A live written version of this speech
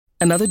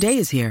Another day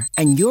is here,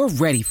 and you're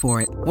ready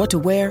for it. What to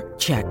wear?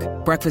 Check.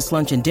 Breakfast,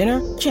 lunch, and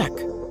dinner? Check.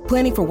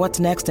 Planning for what's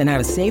next and how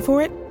to save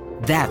for it?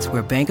 That's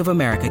where Bank of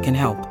America can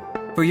help.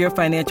 For your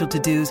financial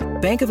to-dos,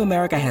 Bank of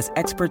America has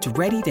experts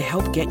ready to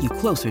help get you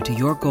closer to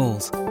your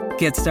goals.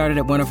 Get started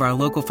at one of our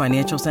local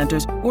financial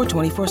centers or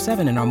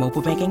 24/7 in our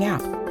mobile banking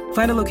app.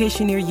 Find a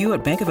location near you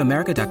at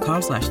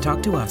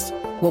bankofamerica.com/talktous.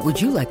 What would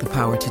you like the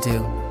power to do?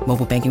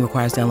 Mobile banking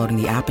requires downloading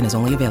the app and is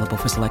only available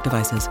for select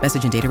devices.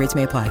 Message and data rates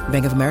may apply.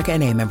 Bank of America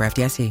N.A., member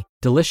FDIC.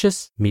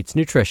 Delicious meets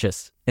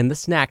nutritious in the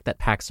snack that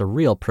packs a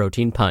real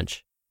protein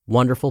punch.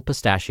 Wonderful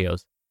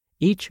Pistachios.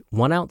 Each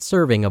 1 ounce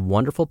serving of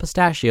Wonderful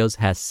Pistachios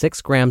has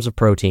 6 grams of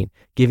protein,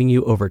 giving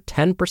you over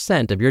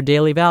 10% of your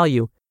daily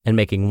value and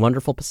making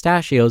Wonderful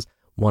Pistachios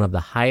one of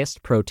the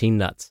highest protein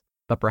nuts.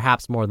 But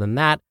perhaps more than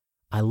that,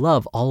 I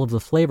love all of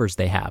the flavors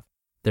they have.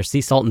 Their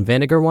sea salt and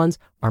vinegar ones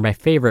are my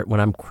favorite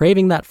when I'm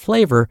craving that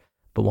flavor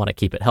but want to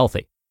keep it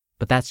healthy.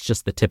 But that's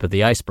just the tip of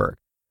the iceberg.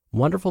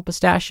 Wonderful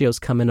Pistachios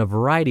come in a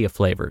variety of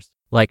flavors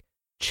like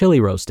chili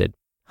roasted,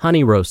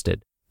 honey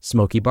roasted,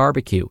 smoky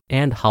barbecue,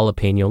 and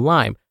jalapeno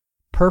lime,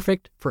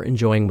 perfect for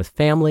enjoying with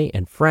family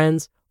and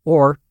friends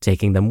or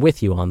taking them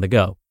with you on the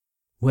go.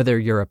 Whether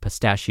you're a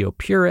pistachio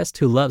purist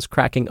who loves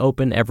cracking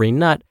open every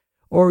nut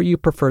or you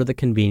prefer the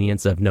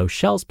convenience of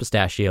no-shells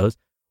pistachios,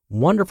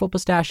 Wonderful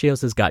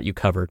Pistachios has got you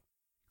covered.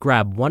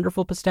 Grab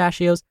Wonderful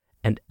Pistachios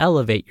and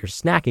elevate your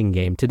snacking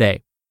game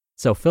today.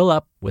 So fill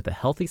up with a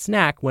healthy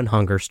snack when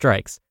hunger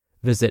strikes.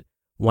 Visit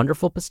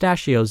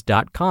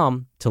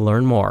wonderfulpistachios.com to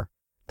learn more.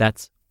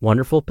 That's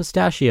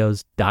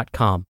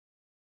wonderfulpistachios.com.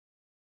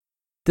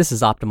 This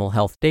is Optimal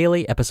Health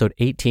Daily, episode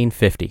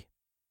 1850.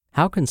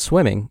 How can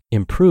swimming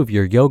improve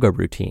your yoga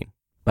routine?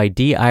 By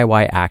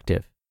DIY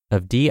Active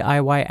of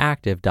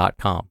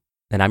DIYactive.com.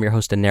 And I'm your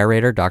host and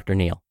narrator, Dr.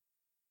 Neil.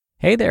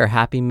 Hey there,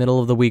 happy middle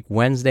of the week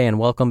Wednesday, and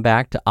welcome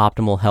back to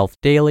Optimal Health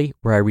Daily,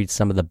 where I read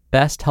some of the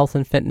best health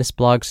and fitness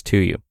blogs to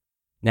you.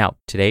 Now,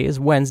 today is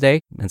Wednesday,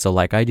 and so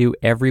like I do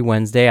every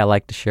Wednesday, I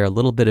like to share a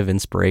little bit of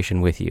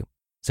inspiration with you.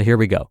 So here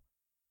we go.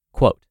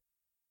 Quote,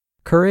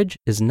 "Courage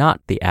is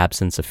not the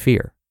absence of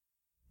fear.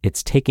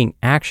 It's taking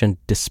action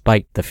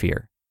despite the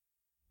fear."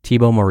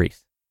 Thibaut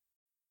Maurice.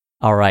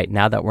 All right,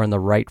 now that we're in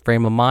the right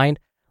frame of mind,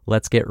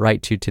 let's get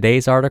right to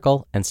today's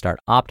article and start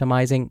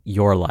optimizing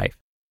your life.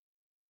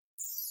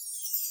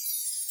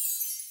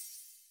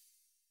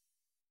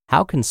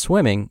 How can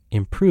swimming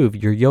improve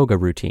your yoga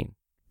routine?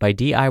 By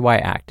DIY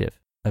Active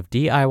of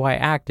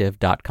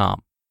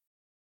DIYactive.com.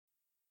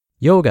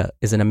 Yoga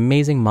is an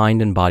amazing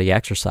mind and body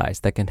exercise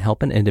that can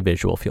help an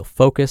individual feel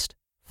focused,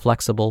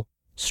 flexible,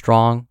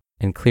 strong,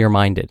 and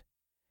clear-minded.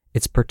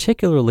 It's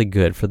particularly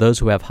good for those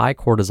who have high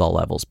cortisol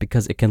levels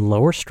because it can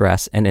lower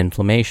stress and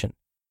inflammation.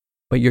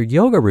 But your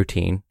yoga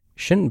routine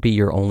shouldn't be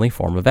your only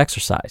form of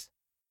exercise.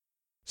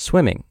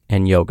 Swimming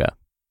and yoga.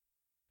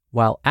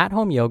 While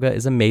at-home yoga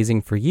is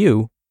amazing for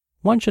you,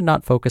 one should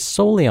not focus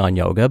solely on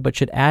yoga, but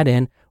should add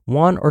in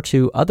 1 or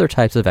 2 other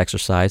types of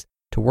exercise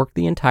to work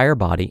the entire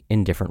body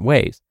in different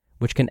ways,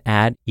 which can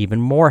add even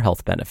more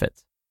health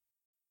benefits.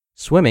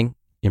 Swimming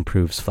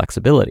improves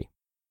flexibility.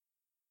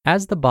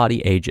 As the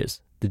body ages,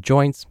 the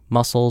joints,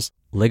 muscles,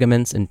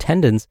 ligaments, and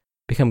tendons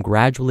become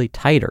gradually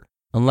tighter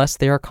unless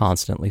they are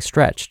constantly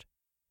stretched.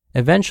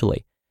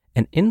 Eventually,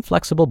 an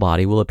inflexible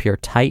body will appear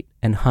tight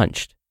and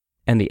hunched,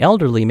 and the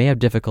elderly may have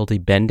difficulty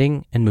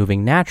bending and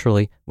moving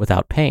naturally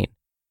without pain.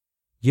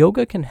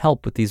 Yoga can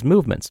help with these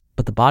movements,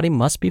 but the body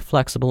must be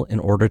flexible in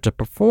order to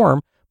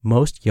perform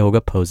most yoga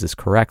poses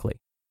correctly.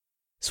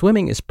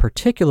 Swimming is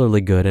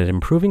particularly good at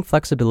improving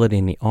flexibility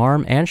in the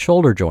arm and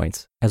shoulder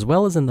joints, as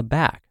well as in the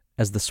back,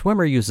 as the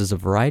swimmer uses a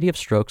variety of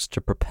strokes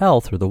to propel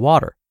through the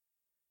water.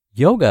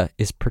 Yoga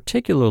is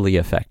particularly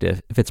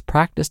effective if it's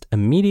practiced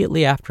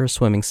immediately after a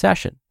swimming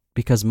session,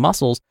 because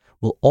muscles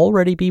will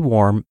already be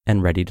warm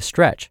and ready to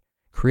stretch,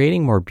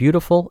 creating more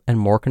beautiful and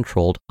more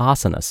controlled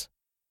asanas.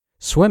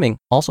 Swimming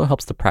also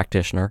helps the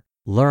practitioner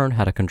learn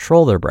how to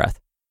control their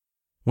breath.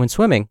 When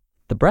swimming,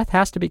 the breath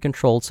has to be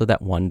controlled so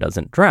that one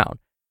doesn't drown.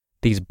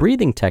 These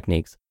breathing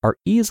techniques are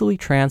easily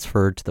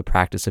transferred to the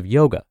practice of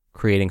yoga,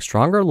 creating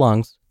stronger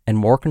lungs and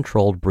more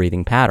controlled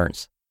breathing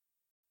patterns.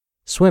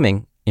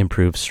 Swimming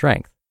improves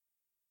strength.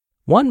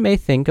 One may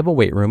think of a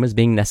weight room as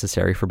being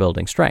necessary for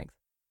building strength.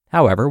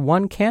 However,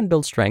 one can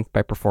build strength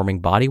by performing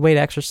body weight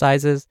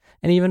exercises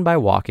and even by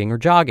walking or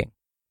jogging.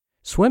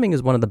 Swimming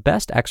is one of the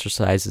best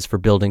exercises for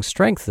building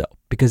strength, though,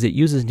 because it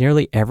uses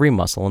nearly every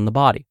muscle in the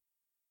body.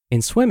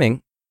 In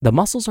swimming, the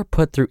muscles are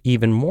put through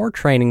even more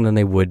training than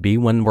they would be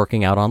when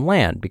working out on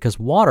land, because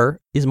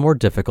water is more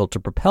difficult to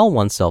propel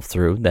oneself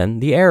through than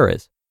the air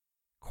is.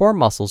 Core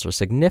muscles are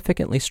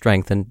significantly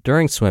strengthened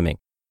during swimming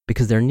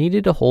because they're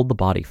needed to hold the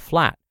body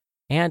flat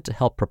and to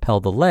help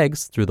propel the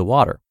legs through the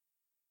water.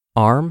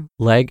 Arm,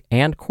 leg,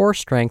 and core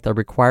strength are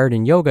required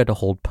in yoga to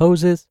hold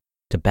poses,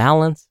 to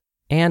balance,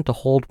 and to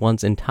hold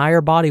one's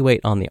entire body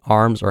weight on the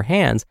arms or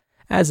hands,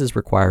 as is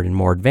required in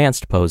more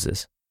advanced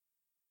poses.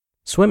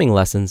 Swimming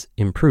lessons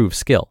improve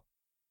skill.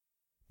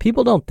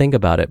 People don't think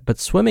about it, but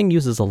swimming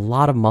uses a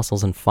lot of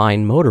muscles and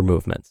fine motor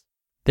movements.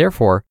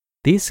 Therefore,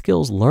 These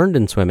skills learned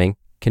in swimming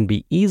can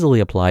be easily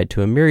applied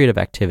to a myriad of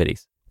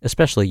activities,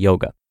 especially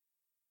yoga.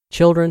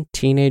 Children,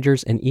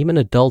 teenagers, and even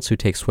adults who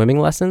take swimming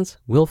lessons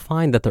will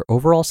find that their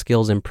overall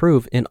skills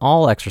improve in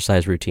all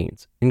exercise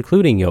routines,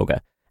 including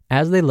yoga,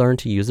 as they learn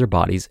to use their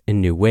bodies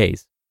in new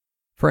ways.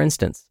 For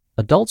instance,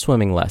 adult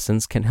swimming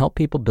lessons can help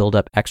people build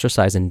up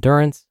exercise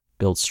endurance,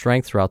 build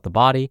strength throughout the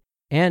body,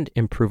 and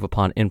improve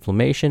upon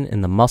inflammation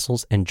in the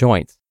muscles and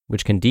joints,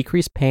 which can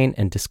decrease pain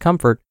and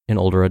discomfort in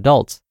older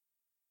adults.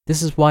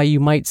 This is why you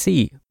might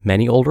see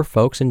many older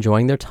folks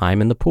enjoying their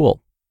time in the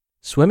pool.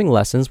 Swimming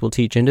lessons will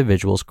teach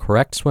individuals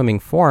correct swimming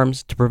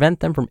forms to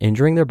prevent them from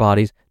injuring their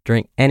bodies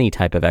during any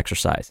type of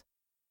exercise.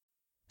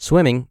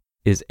 Swimming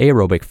is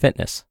aerobic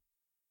fitness.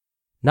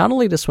 Not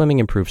only does swimming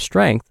improve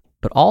strength,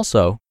 but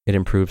also it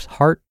improves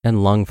heart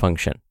and lung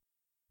function.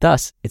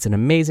 Thus, it's an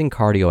amazing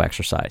cardio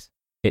exercise.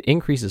 It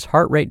increases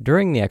heart rate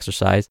during the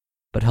exercise,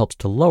 but helps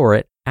to lower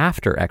it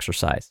after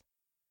exercise.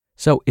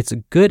 So it's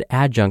a good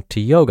adjunct to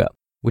yoga,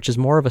 which is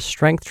more of a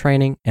strength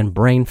training and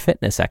brain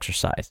fitness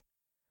exercise.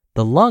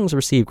 The lungs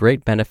receive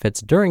great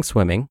benefits during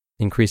swimming,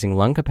 increasing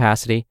lung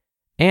capacity,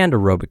 and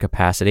aerobic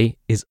capacity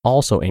is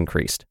also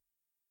increased.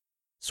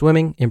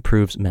 Swimming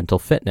improves mental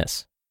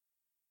fitness.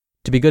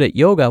 To be good at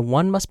yoga,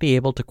 one must be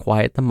able to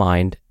quiet the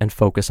mind and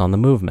focus on the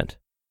movement.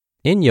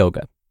 In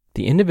yoga,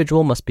 the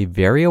individual must be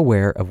very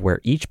aware of where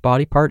each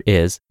body part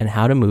is and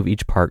how to move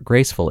each part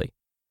gracefully.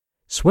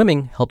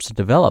 Swimming helps to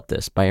develop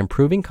this by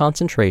improving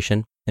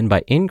concentration and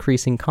by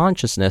increasing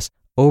consciousness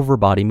over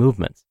body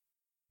movements.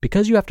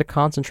 Because you have to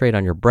concentrate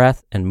on your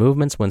breath and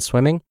movements when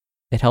swimming,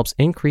 it helps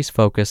increase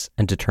focus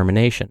and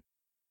determination.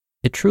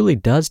 It truly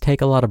does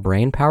take a lot of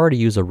brain power to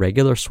use a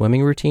regular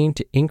swimming routine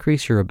to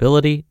increase your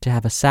ability to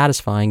have a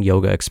satisfying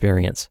yoga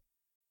experience.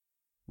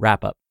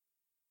 Wrap up.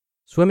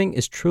 Swimming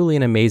is truly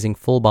an amazing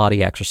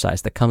full-body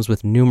exercise that comes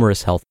with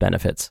numerous health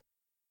benefits.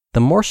 The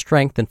more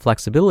strength and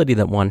flexibility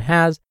that one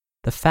has,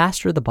 the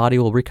faster the body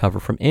will recover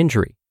from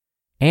injury,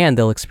 and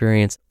they'll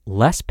experience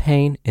less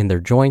pain in their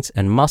joints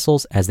and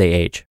muscles as they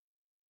age.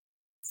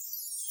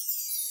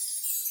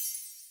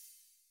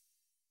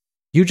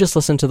 You just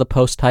listened to the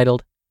post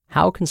titled,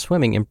 "How Can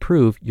Swimming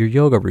Improve Your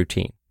Yoga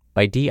Routine?"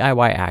 by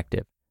DIY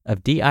Active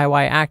of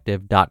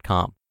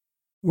DIYactive.com.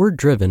 We're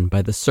driven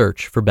by the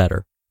search for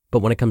better, but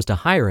when it comes to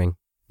hiring,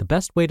 the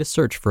best way to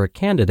search for a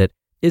candidate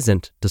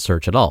isn't to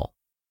search at all.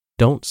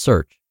 Don't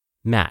search,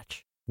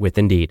 match with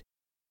Indeed.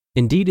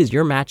 Indeed is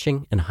your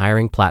matching and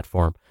hiring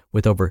platform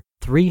with over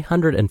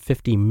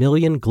 350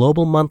 million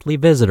global monthly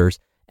visitors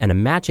and a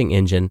matching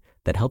engine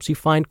that helps you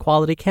find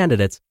quality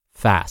candidates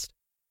fast.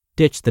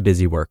 Ditch the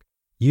busy work.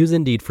 Use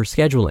Indeed for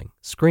scheduling,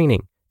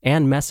 screening,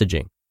 and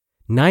messaging.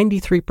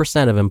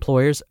 93% of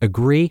employers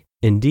agree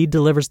Indeed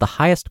delivers the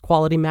highest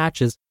quality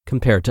matches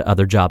compared to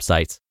other job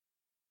sites.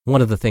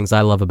 One of the things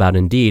I love about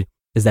Indeed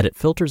is that it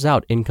filters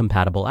out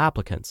incompatible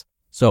applicants.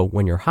 So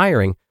when you're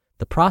hiring,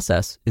 the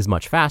process is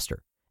much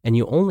faster, and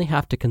you only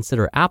have to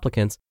consider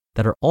applicants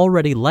that are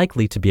already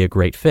likely to be a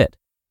great fit.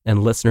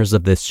 And listeners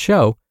of this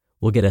show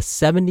will get a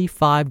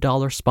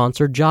 $75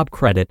 sponsored job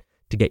credit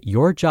to get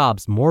your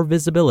jobs more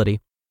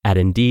visibility at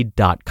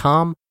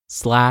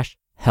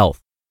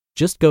Indeed.com/health.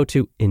 Just go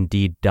to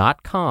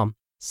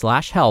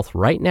Indeed.com/health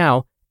right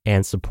now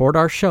and support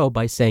our show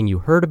by saying you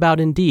heard about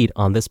Indeed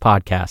on this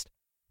podcast.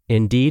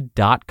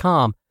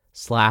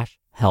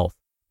 Indeed.com/health.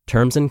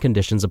 Terms and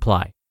conditions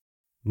apply.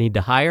 Need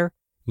to hire?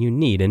 You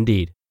need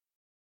Indeed.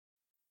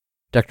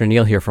 Dr.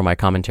 Neal here for my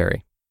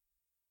commentary.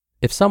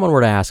 If someone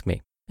were to ask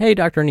me, "Hey,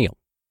 Dr. Neal,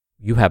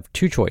 you have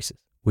two choices.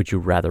 Would you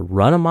rather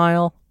run a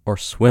mile or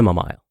swim a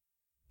mile?"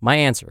 My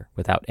answer,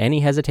 without any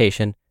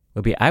hesitation,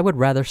 would be I would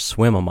rather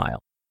swim a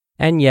mile.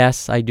 And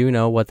yes, I do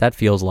know what that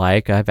feels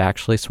like. I've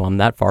actually swum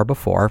that far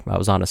before. I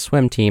was on a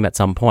swim team at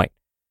some point.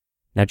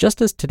 Now,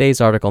 just as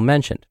today's article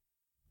mentioned,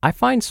 I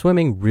find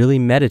swimming really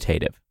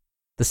meditative.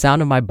 The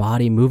sound of my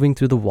body moving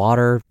through the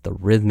water, the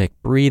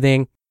rhythmic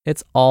breathing,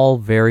 it's all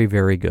very,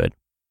 very good.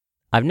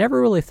 I've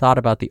never really thought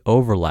about the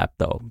overlap,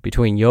 though,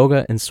 between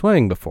yoga and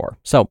swimming before,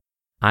 so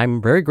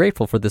I'm very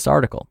grateful for this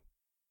article.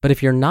 But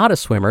if you're not a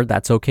swimmer,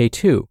 that's okay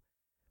too.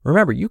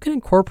 Remember, you can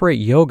incorporate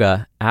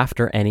yoga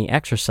after any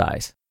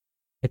exercise.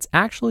 It's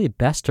actually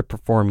best to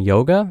perform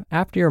yoga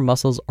after your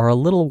muscles are a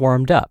little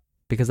warmed up,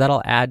 because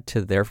that'll add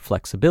to their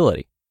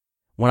flexibility.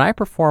 When I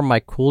perform my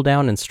cool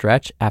down and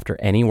stretch after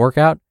any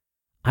workout,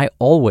 I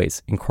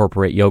always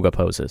incorporate yoga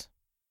poses.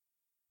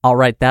 All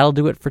right, that'll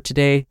do it for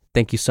today.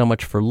 Thank you so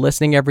much for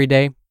listening every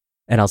day,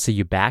 and I'll see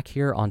you back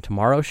here on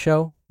tomorrow's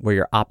show where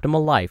your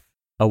optimal life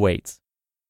awaits.